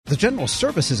The General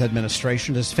Services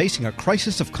Administration is facing a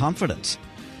crisis of confidence.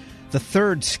 The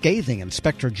third scathing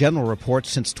Inspector General report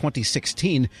since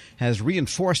 2016 has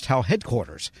reinforced how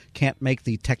headquarters can't make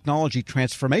the Technology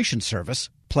Transformation Service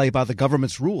play by the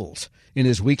government's rules. In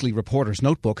his weekly Reporter's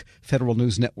Notebook, Federal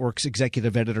News Network's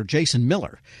executive editor Jason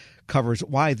Miller covers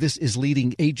why this is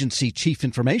leading agency chief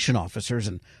information officers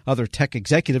and other tech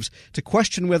executives to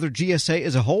question whether GSA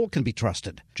as a whole can be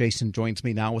trusted. Jason joins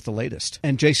me now with the latest.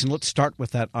 And Jason, let's start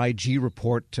with that IG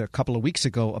report a couple of weeks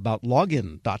ago about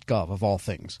Login.gov, of all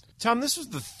things. Tom, this was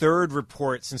the third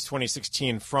report since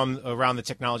 2016 from around the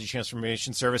Technology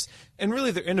Transformation Service and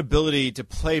really their inability to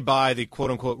play by the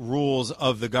quote-unquote rules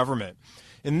of the government.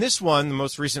 In this one, the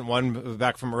most recent one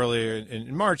back from earlier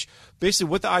in March,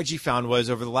 basically what the IG found was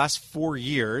over the last 4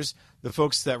 years, the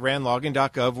folks that ran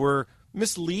Login.gov were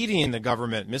misleading the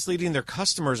government, misleading their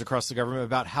customers across the government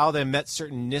about how they met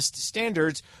certain NIST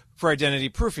standards for identity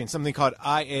proofing, something called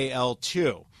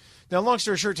IAL2. Now, long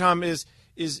story short, Tom, is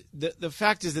the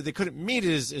fact is that they couldn't meet it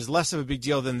is less of a big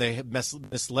deal than they had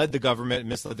misled the government and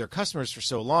misled their customers for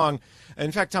so long. And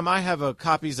in fact, Tom, I have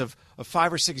copies of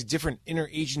 5 or 6 different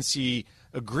interagency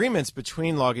agreements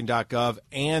between Login.gov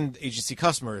and agency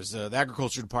customers, the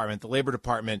Agriculture Department, the Labor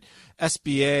Department,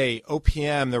 SBA,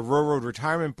 OPM, the Railroad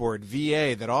Retirement Board,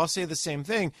 VA, that all say the same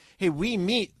thing. Hey, we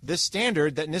meet this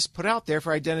standard that NIST put out there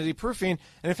for identity proofing,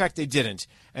 and in fact, they didn't.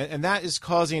 And that is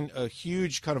causing a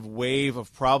huge kind of wave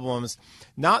of problems.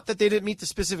 Not that they didn't meet the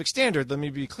specific standard, let me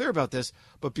be clear about this,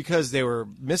 but because they were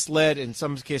misled, in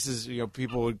some cases,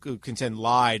 people would contend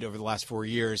lied over the last 4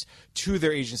 years to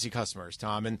their agency customers,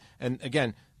 Tom. And again,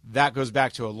 that goes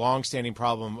back to a long-standing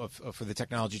problem for the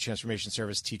Technology Transformation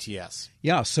Service, TTS.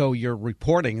 Yeah, so you're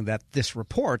reporting that this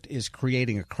report is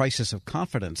creating a crisis of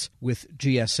confidence with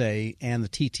GSA and the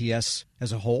TTS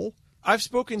as a whole? I've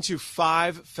spoken to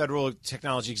 5 federal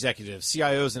technology executives,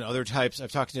 CIOs and other types.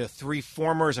 I've talked to 3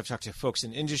 formers. I've talked to folks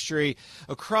in industry.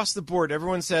 Across the board,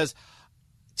 everyone says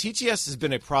TTS has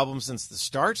been a problem since the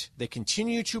start. They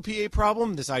continue to be a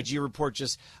problem. This IG report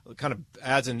just kind of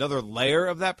adds another layer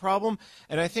of that problem.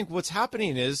 And I think what's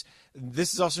happening is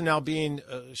this is also now being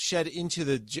shed into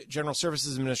the General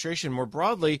Services Administration more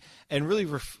broadly and really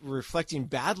reflecting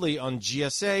badly on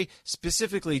GSA,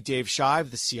 specifically Dave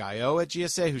Shive, the CIO at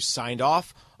GSA, who signed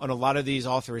off on a lot of these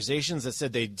authorizations that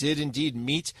said they did indeed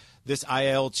meet this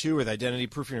IL2 or the identity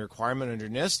proofing requirement under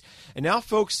NIST. And now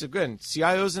folks, again,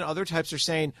 CIOs and other types are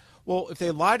saying, well, if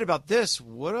they lied about this,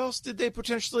 what else did they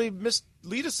potentially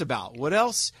mislead us about? What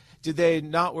else did they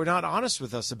were not honest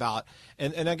with us about?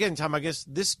 And again, Tom, I guess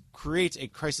this creates a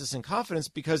crisis in confidence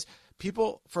because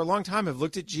people for a long time have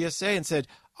looked at GSA and said,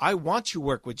 I want to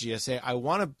work with GSA. I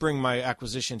want to bring my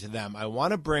acquisition to them. I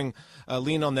want to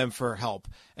lean on them for help.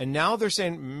 And now they're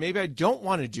saying, maybe I don't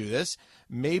want to do this.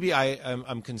 Maybe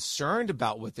I'm concerned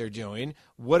about what they're doing.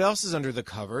 What else is under the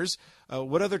covers?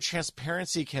 What other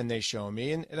transparency can they show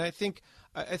me? And I think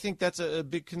that's a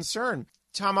big concern.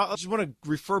 Tom, I just want to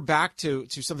refer back to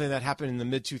something that happened in the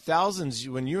mid-2000s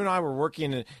when you and I were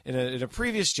working in a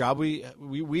previous job.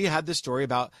 We had this story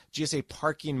about GSA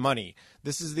parking money.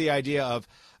 This is the idea of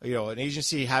an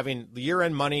agency having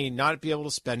year-end money, not be able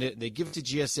to spend it. They give it to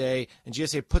GSA, and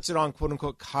GSA puts it on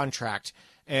quote-unquote contract.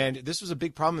 And this was a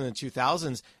big problem in the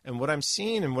 2000s. And what I'm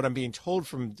seeing and what I'm being told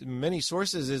from many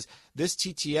sources is this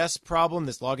TTS problem,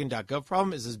 this Login.gov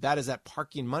problem, is as bad as that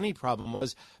parking money problem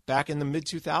was back in the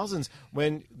mid-2000s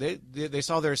when they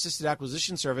saw their assisted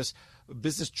acquisition service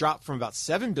business drop from about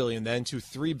 $7 billion then to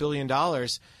 $3 billion.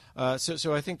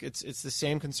 So I think it's the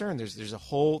same concern. There's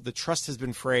the trust has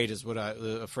been frayed is what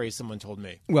a phrase someone told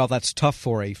me. Well, that's tough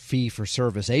for a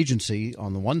fee-for-service agency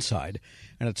on the one side,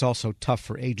 and it's also tough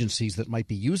for agencies that might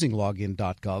be using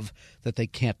Login.gov that they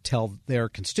can't tell their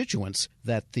constituents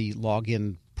that the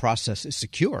login process is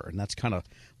secure, and that's kind of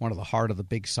one of the heart of the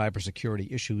big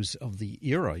cybersecurity issues of the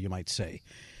era, you might say.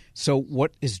 So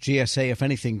what is GSA, if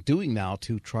anything, doing now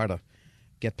to try to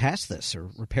get past this or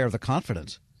repair the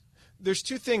confidence? There's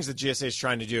 2 things that GSA is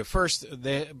trying to do. First,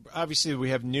 obviously we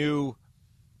have new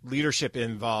leadership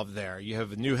involved there. You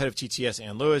have a new head of TTS,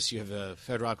 Ann Lewis. You have the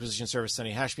Federal Acquisition Service,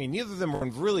 Sunny Hashmi. Neither of them were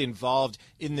really involved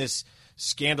in this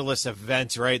scandalous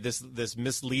event, right? This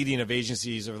misleading of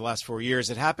agencies over the last 4 years.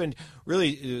 It happened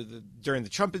really during the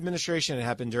Trump administration. It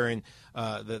happened during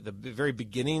the very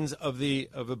beginnings of the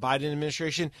Biden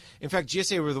administration. In fact,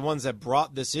 GSA were the ones that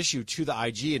brought this issue to the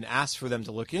IG and asked for them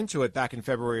to look into it back in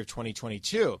February of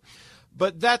 2022.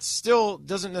 But that still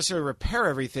doesn't necessarily repair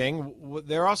everything.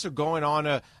 They're also going on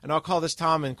and I'll call this,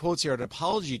 Tom, in quotes here, an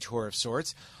apology tour of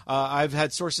sorts. I've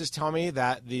had sources tell me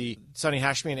that the Sonny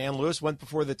Hashmi and Ann Lewis went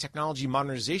before the Technology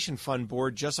Modernization Fund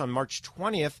Board just on March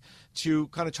 20th to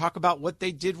kind of talk about what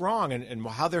they did wrong and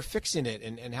how they're fixing it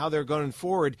and how they're going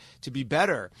forward to be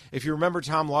better. If you remember,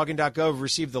 Tom, Login.gov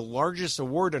received the largest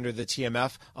award under the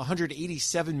TMF,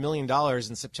 $187 million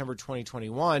in September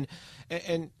 2021.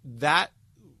 And that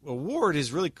award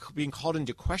is really being called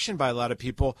into question by a lot of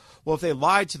people. Well, if they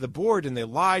lied to the board and they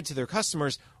lied to their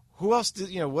customers, who else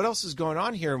what else is going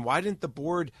on here? And why didn't the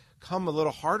board come a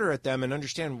little harder at them and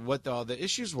understand what the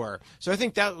issues were? So I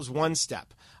think that was one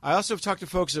step. I also have talked to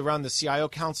folks around the CIO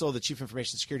Council, the Chief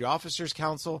Information Security Officers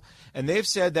Council, and they've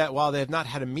said that while they have not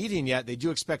had a meeting yet, they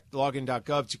do expect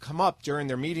Login.gov to come up during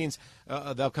their meetings,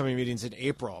 the upcoming meetings in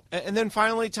April. And then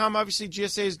finally, Tom, obviously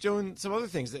GSA is doing some other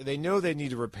things. They know they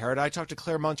need to repair it. I talked to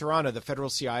Claire Monterana, the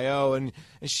federal CIO, and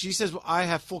she says, well, I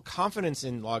have full confidence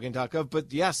in Login.gov,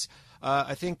 but yes,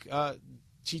 I think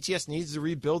TTS needs to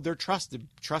rebuild their trust in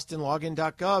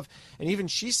Login.gov. And even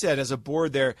she said, as a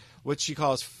board there, what she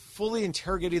calls fully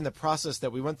interrogating the process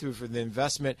that we went through for the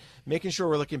investment, making sure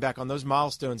we're looking back on those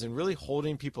milestones and really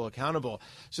holding people accountable.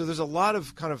 So there's a lot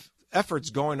of kind of efforts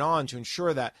going on to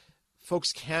ensure that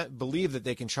folks can't believe that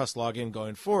they can trust Login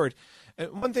going forward.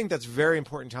 And one thing that's very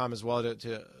important, Tom, as well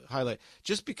to highlight,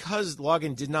 just because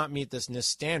Login did not meet this NIST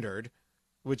standard,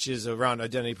 which is around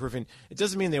identity proofing, it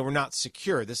doesn't mean they were not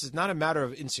secure. This is not a matter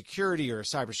of insecurity or a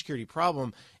cybersecurity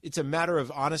problem. It's a matter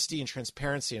of honesty and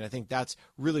transparency, and I think that's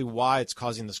really why it's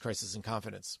causing this crisis in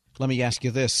confidence. Let me ask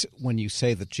you this. When you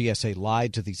say that GSA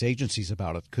lied to these agencies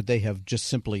about it, could they have just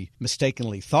simply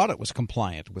mistakenly thought it was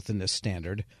compliant within this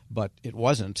standard, but it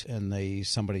wasn't, and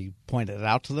somebody pointed it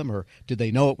out to them, or did they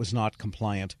know it was not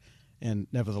compliant and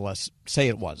nevertheless say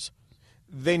it was?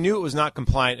 They knew it was not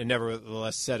compliant and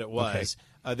nevertheless said it was.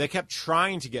 Okay. They kept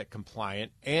trying to get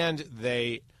compliant, and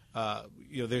they,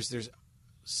 there's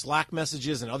Slack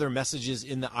messages and other messages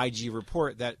in the IG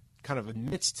report that kind of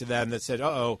admits to them that said,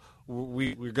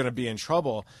 we're going to be in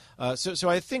trouble. So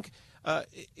I think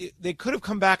they could have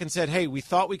come back and said, hey, we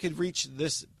thought we could reach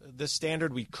this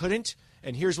standard. We couldn't,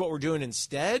 and here's what we're doing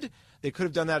instead. They could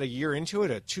have done that a year into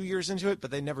it, 2 years into it,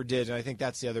 but they never did. And I think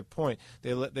that's the other point.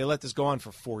 They let this go on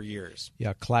for 4 years.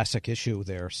 Yeah, classic issue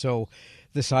there. So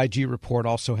this IG report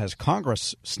also has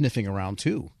Congress sniffing around,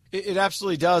 too. It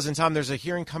absolutely does. And, Tom, there's a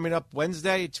hearing coming up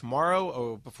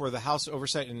tomorrow, before the House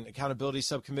Oversight and Accountability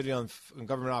Subcommittee on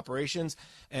Government Operations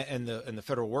and the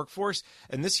federal workforce.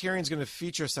 And this hearing is going to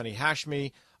feature Sonny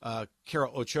Hashmi,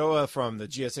 Carol Ochoa from the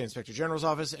GSA Inspector General's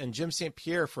office, and Jim St.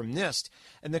 Pierre from NIST.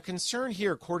 And the concern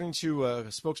here, according to a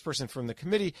spokesperson from the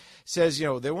committee, says,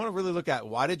 they want to really look at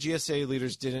why did GSA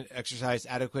leaders didn't exercise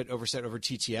adequate oversight over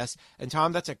TTS. And,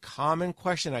 Tom, that's a common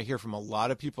question I hear from a lot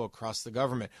of people across the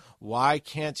government. Why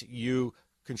can't you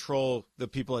control the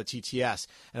people at TTS?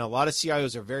 And a lot of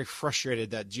CIOs are very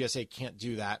frustrated that GSA can't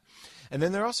do that. And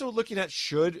then they're also looking at,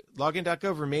 should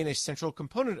Login.gov remain a central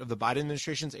component of the Biden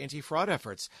administration's anti-fraud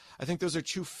efforts? I think those are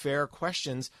two fair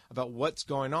questions about what's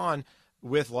going on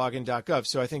with Login.gov.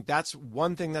 So I think that's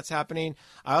one thing that's happening.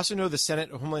 I also know the Senate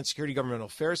Homeland Security Governmental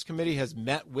Affairs Committee has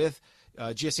met with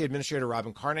GSA Administrator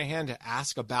Robin Carnahan to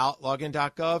ask about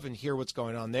Login.gov and hear what's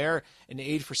going on there. An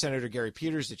aide for Senator Gary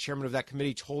Peters, the chairman of that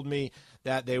committee, told me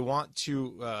that they want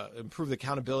to improve the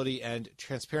accountability and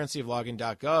transparency of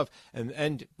Login.gov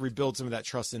and rebuild some of that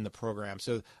trust in the program.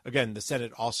 So, again, the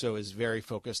Senate also is very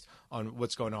focused on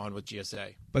what's going on with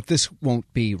GSA. But this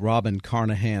won't be Robin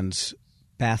Carnahan's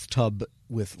bathtub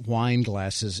with wine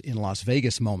glasses in Las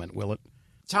Vegas moment, will it?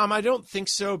 Tom, I don't think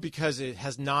so, because it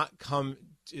has not come –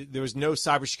 there was no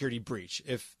cybersecurity breach.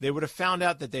 If they would have found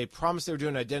out that they promised they were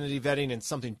doing identity vetting and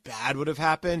something bad would have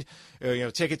happened,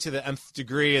 take it to the nth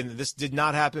degree, and this did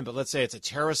not happen, but let's say it's a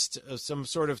terrorist, some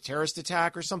sort of terrorist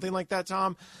attack or something like that,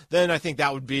 Tom, then I think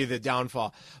that would be the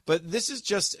downfall. But this is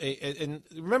just and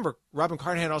remember, Robin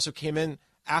Carnahan also came in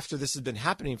after this has been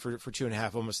happening for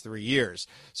 2.5, almost 3 years.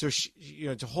 So,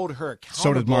 to hold her accountable.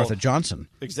 So did Martha Johnson.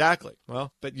 Exactly.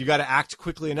 Well, but you got to act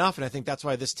quickly enough. And I think that's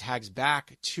why this tags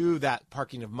back to that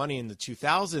parking of money in the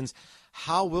 2000s.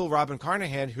 How will Robin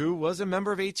Carnahan, who was a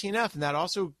member of 18F, and that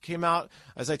also came out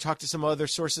as I talked to some other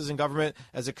sources in government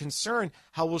as a concern,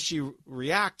 how will she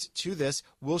react to this?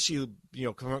 Will she,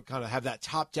 kind of have that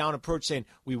top-down approach saying,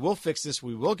 we will fix this,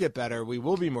 we will get better, we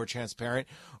will be more transparent,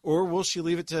 or will she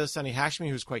leave it to Sonny Hashmi,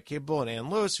 who's quite capable, and Ann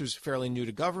Lewis, who's fairly new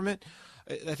to government?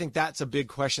 I think that's a big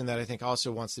question that I think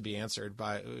also wants to be answered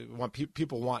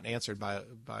people want answered by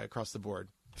across the board.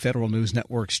 Federal News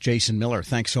Network's Jason Miller,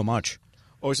 thanks so much.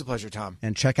 Always a pleasure, Tom.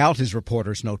 And check out his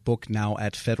reporter's notebook now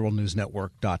at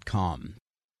federalnewsnetwork.com.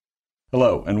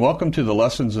 Hello, and welcome to the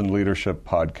Lessons in Leadership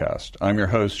podcast. I'm your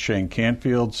host, Shane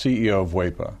Canfield, CEO of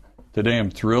WEPA. Today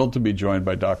I'm thrilled to be joined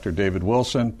by Dr. David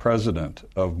Wilson, president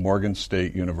of Morgan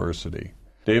State University.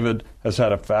 David has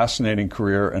had a fascinating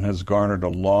career and has garnered a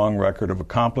long record of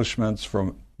accomplishments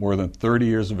from more than 30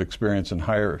 years of experience in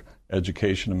higher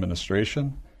education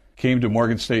administration. Came to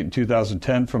Morgan State in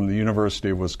 2010 from the University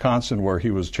of Wisconsin, where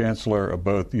he was chancellor of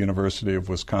both the University of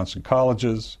Wisconsin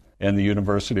Colleges and the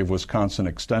University of Wisconsin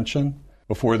Extension.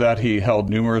 Before that, he held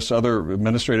numerous other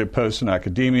administrative posts in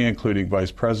academia, including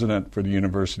vice president for the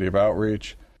University of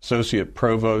Outreach, associate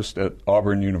provost at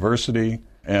Auburn University,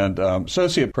 and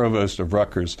associate provost of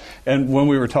Rutgers. And when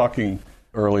we were talking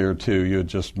earlier, too, you had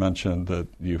just mentioned that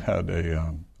you had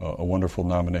a wonderful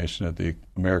nomination at the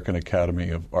American Academy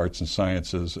of Arts and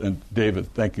Sciences. And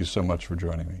David, thank you so much for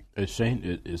joining me. Shane,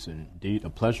 it is indeed a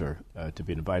pleasure to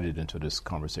be invited into this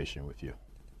conversation with you.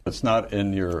 It's not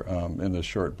in your in the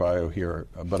short bio here,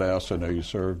 but I also know you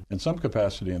served in some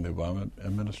capacity in the Obama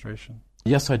administration.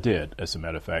 Yes, I did, as a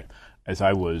matter of fact. As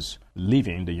I was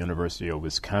leaving the University of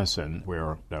Wisconsin,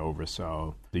 where I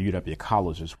oversaw the UW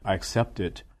colleges, I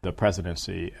accepted the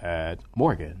presidency at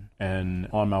Morgan. And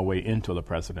on my way into the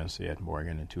presidency at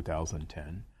Morgan in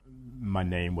 2010, my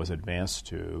name was advanced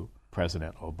to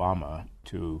President Obama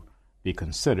to be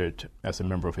considered as a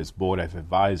member of his board of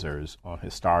advisors on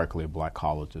historically black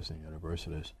colleges and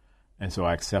universities. And so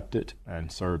I accepted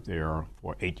and served there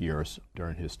for 8 years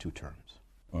during his 2 terms.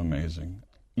 Amazing.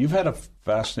 You've had a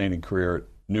fascinating career at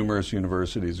numerous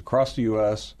universities across the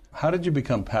U.S. How did you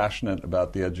become passionate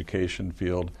about the education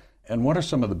field, and what are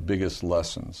some of the biggest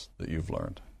lessons that you've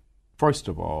learned? First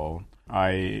of all,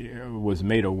 I was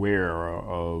made aware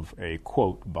of a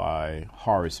quote by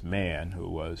Horace Mann, who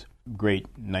was a great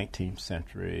 19th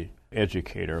century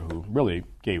educator who really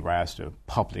gave rise to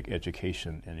public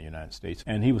education in the United States.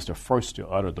 And he was the first to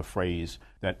utter the phrase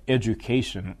that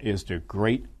education is the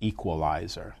great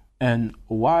equalizer. And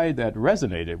why that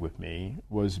resonated with me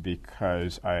was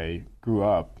because I grew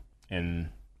up in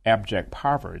abject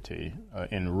poverty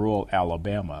in rural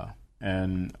Alabama,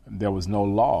 and there was no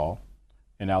law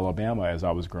in Alabama as I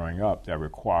was growing up that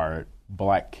required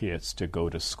black kids to go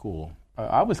to school.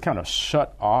 I was kind of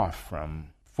shut off from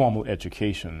formal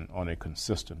education on a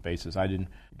consistent basis. I didn't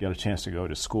get a chance to go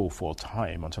to school full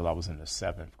time until I was in the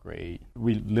 7th grade.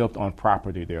 We lived on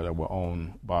property there that were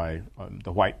owned by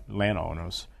the white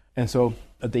landowners. And so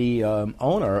the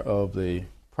owner of the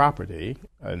property,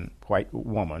 a white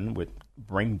woman, would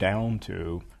bring down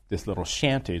to this little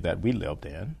shanty that we lived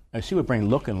in, and she would bring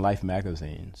Look and Life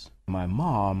magazines. My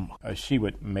mom, she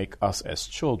would make us as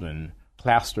children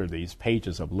plaster these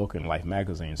pages of Look and Life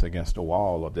magazines against the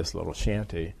wall of this little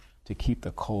shanty to keep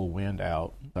the cold wind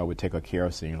out. I would take a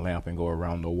kerosene lamp and go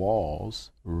around the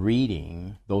walls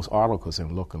reading those articles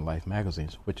in Look and Life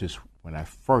magazines, which is when I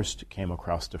first came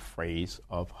across the phrase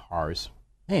of Horace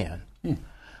Mann.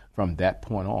 From that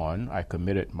point on, I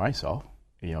committed myself,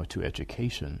 to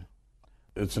education.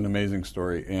 It's an amazing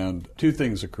story, and 2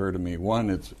 things occur to me. One,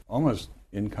 it's almost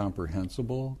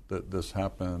incomprehensible that this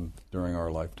happened during our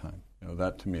lifetime.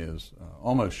 That to me is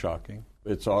almost shocking.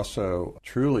 It's also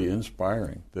truly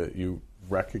inspiring that you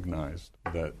recognized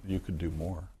that you could do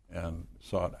more and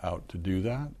sought out to do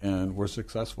that and were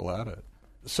successful at it.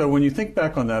 So when you think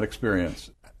back on that experience,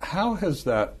 how has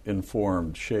that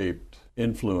informed, shaped,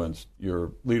 influenced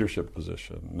your leadership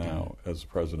position now as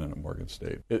president of Morgan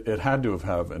State? It had to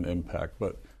have an impact,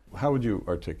 but how would you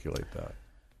articulate that?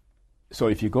 So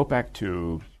if you go back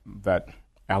to that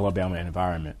Alabama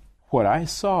environment, what I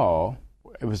saw,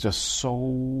 it was just so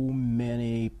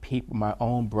many people, my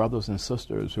own brothers and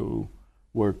sisters, who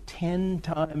were 10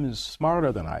 times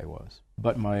smarter than I was.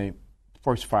 But my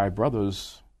first 5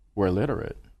 brothers were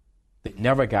illiterate. They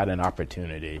never got an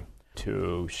opportunity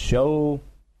to show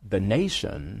the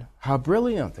nation how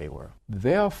brilliant they were.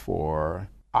 Therefore,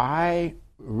 I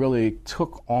really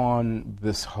took on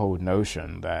this whole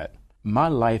notion that my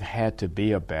life had to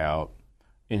be about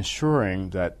ensuring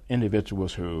that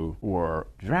individuals who were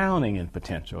drowning in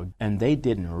potential and they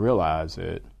didn't realize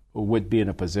it would be in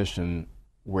a position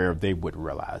where they would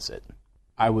realize it.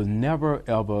 I was never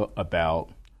ever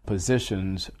about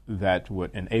positions that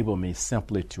would enable me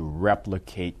simply to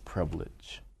replicate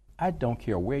privilege. I don't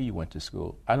care where you went to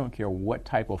school. I don't care what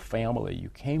type of family you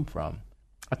came from.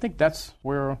 I think that's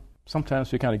where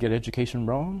sometimes we kind of get education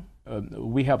wrong.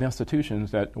 We have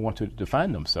institutions that want to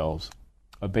define themselves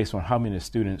based on how many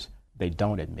students they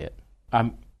don't admit.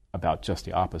 I'm about just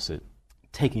the opposite,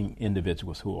 taking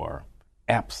individuals who are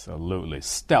absolutely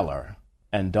stellar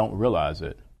and don't realize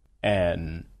it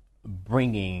and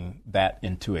bringing that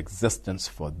into existence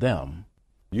for them.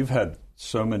 You've had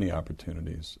so many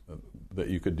opportunities that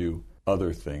you could do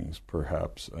other things,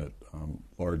 perhaps at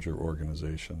larger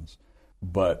organizations,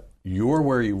 but you're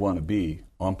where you want to be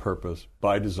on purpose,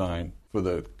 by design, for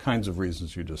the kinds of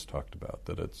reasons you just talked about,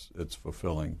 that it's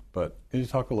fulfilling. But can you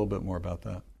talk a little bit more about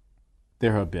that?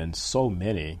 There have been so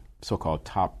many so-called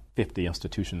top 50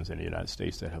 institutions in the United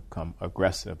States that have come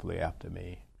aggressively after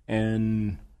me.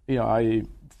 And, I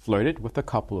flirted with a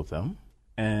couple of them,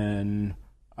 and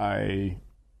I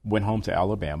went home to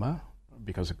Alabama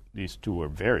because these two were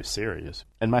very serious.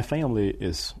 And my family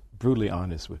is brutally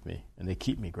honest with me, and they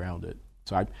keep me grounded.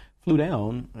 So I flew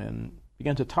down and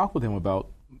began to talk with them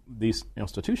about these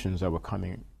institutions that were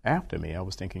coming after me. I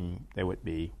was thinking they would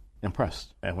be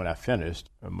impressed. And when I finished,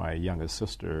 my youngest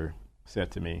sister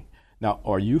said to me, "Now,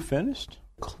 are you finished?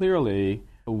 Clearly,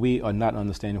 we are not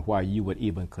understanding why you would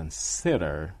even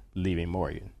consider leaving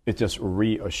Morgan." It just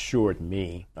reassured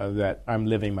me that I'm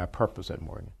living my purpose at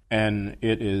Morgan. And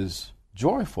it is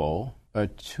joyful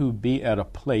to be at a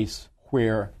place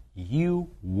where you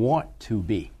want to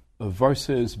be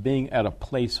versus being at a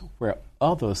place where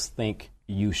others think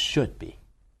you should be.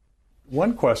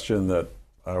 One question that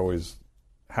I always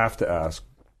have to ask,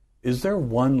 is there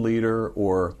one leader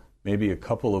or maybe a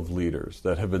couple of leaders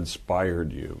that have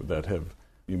inspired you,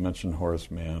 you mentioned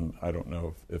Horace Mann, I don't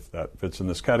know if that fits in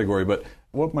this category, but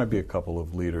what might be a couple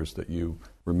of leaders that you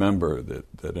remember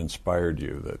that inspired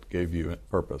you, that gave you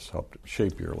purpose, helped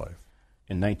shape your life?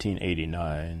 In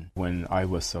 1989, when I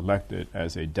was selected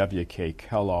as a W.K.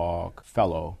 Kellogg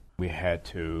Fellow, we had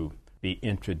to be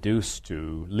introduced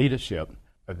to leadership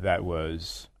that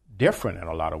was different in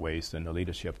a lot of ways than the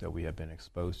leadership that we had been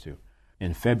exposed to.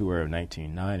 In February of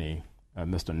 1990,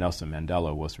 Mr. Nelson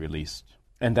Mandela was released.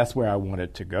 And that's where I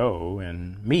wanted to go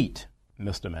and meet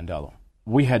Mr. Mandela.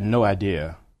 We had no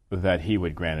idea that he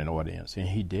would grant an audience, and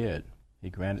he did. He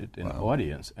granted an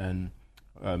audience, and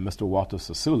Mr. Walter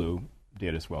Sisulu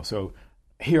did as well. So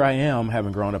here I am,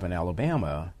 having grown up in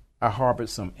Alabama. I harbored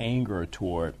some anger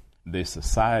toward the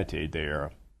society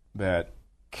there that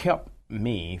kept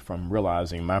me from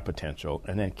realizing my potential,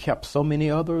 and then kept so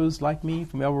many others like me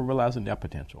from ever realizing their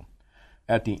potential.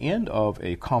 At the end of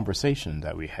a conversation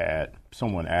that we had,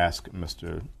 someone asked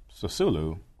Mr.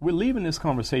 Sisulu, "We're leaving this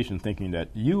conversation thinking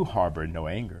that you harbor no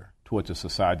anger towards a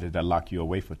society that locked you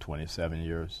away for 27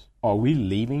 years. Are we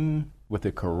leaving with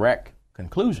the correct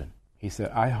conclusion?" He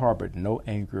said, "I harbored no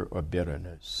anger or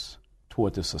bitterness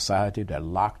towards a society that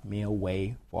locked me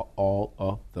away for all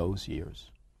of those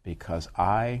years, because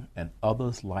I and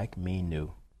others like me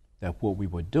knew that what we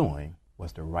were doing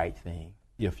was the right thing.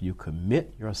 If you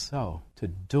commit yourself to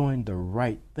doing the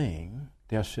right thing,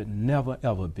 there should never,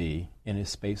 ever be any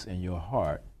space in your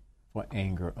heart for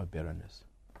anger or bitterness."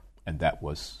 And that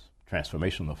was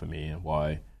transformational for me, and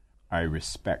why I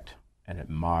respect and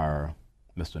admire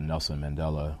Mr. Nelson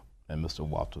Mandela and Mr.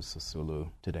 Walter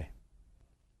Sisulu today.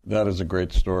 That is a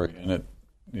great story, and it,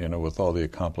 with all the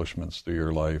accomplishments through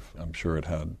your life, I'm sure it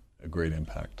had a great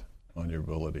impact on your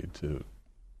ability to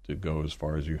go as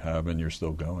far as you have, and you're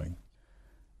still going.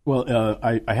 Well,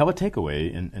 I have a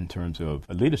takeaway in terms of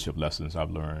leadership lessons I've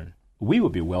learned. We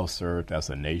would be well served as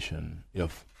a nation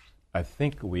if I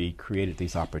think we created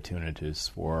these opportunities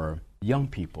for young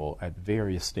people at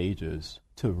various stages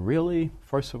to really,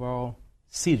 first of all,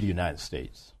 see the United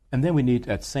States. And then we need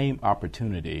that same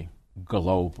opportunity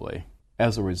globally.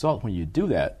 As a result, when you do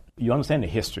that, you understand the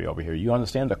history over here, you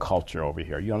understand the culture over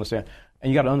here, and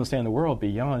you got to understand the world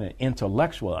beyond an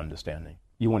intellectual understanding.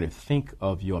 You want to think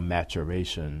of your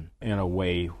maturation in a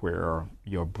way where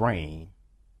your brain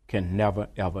can never,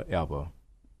 ever, ever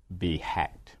be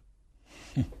hacked.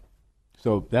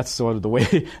 So that's sort of the way.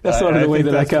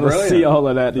 That I kind of see all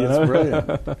of that. That's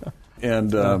brilliant.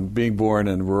 And being born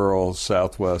in rural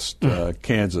Southwest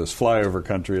Kansas, flyover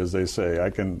country, as they say,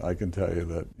 I can tell you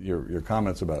that your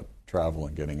comments about travel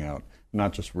and getting out,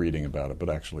 not just reading about it, but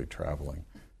actually traveling,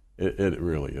 it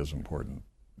really is important.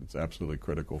 It's absolutely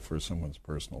critical for someone's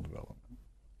personal development.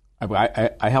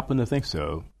 I happen to think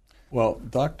so. Well,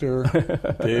 Dr.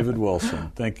 David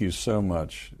Wilson, thank you so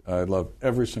much. I love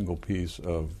every single piece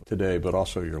of today, but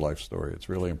also your life story. It's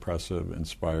really impressive,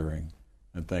 inspiring,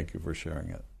 and thank you for sharing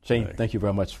it. Shane, today. Thank you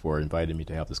very much for inviting me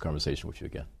to have this conversation with you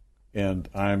again. And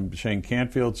I'm Shane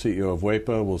Canfield, CEO of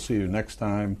WEPA. We'll see you next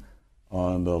time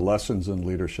on the Lessons in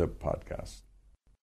Leadership podcast.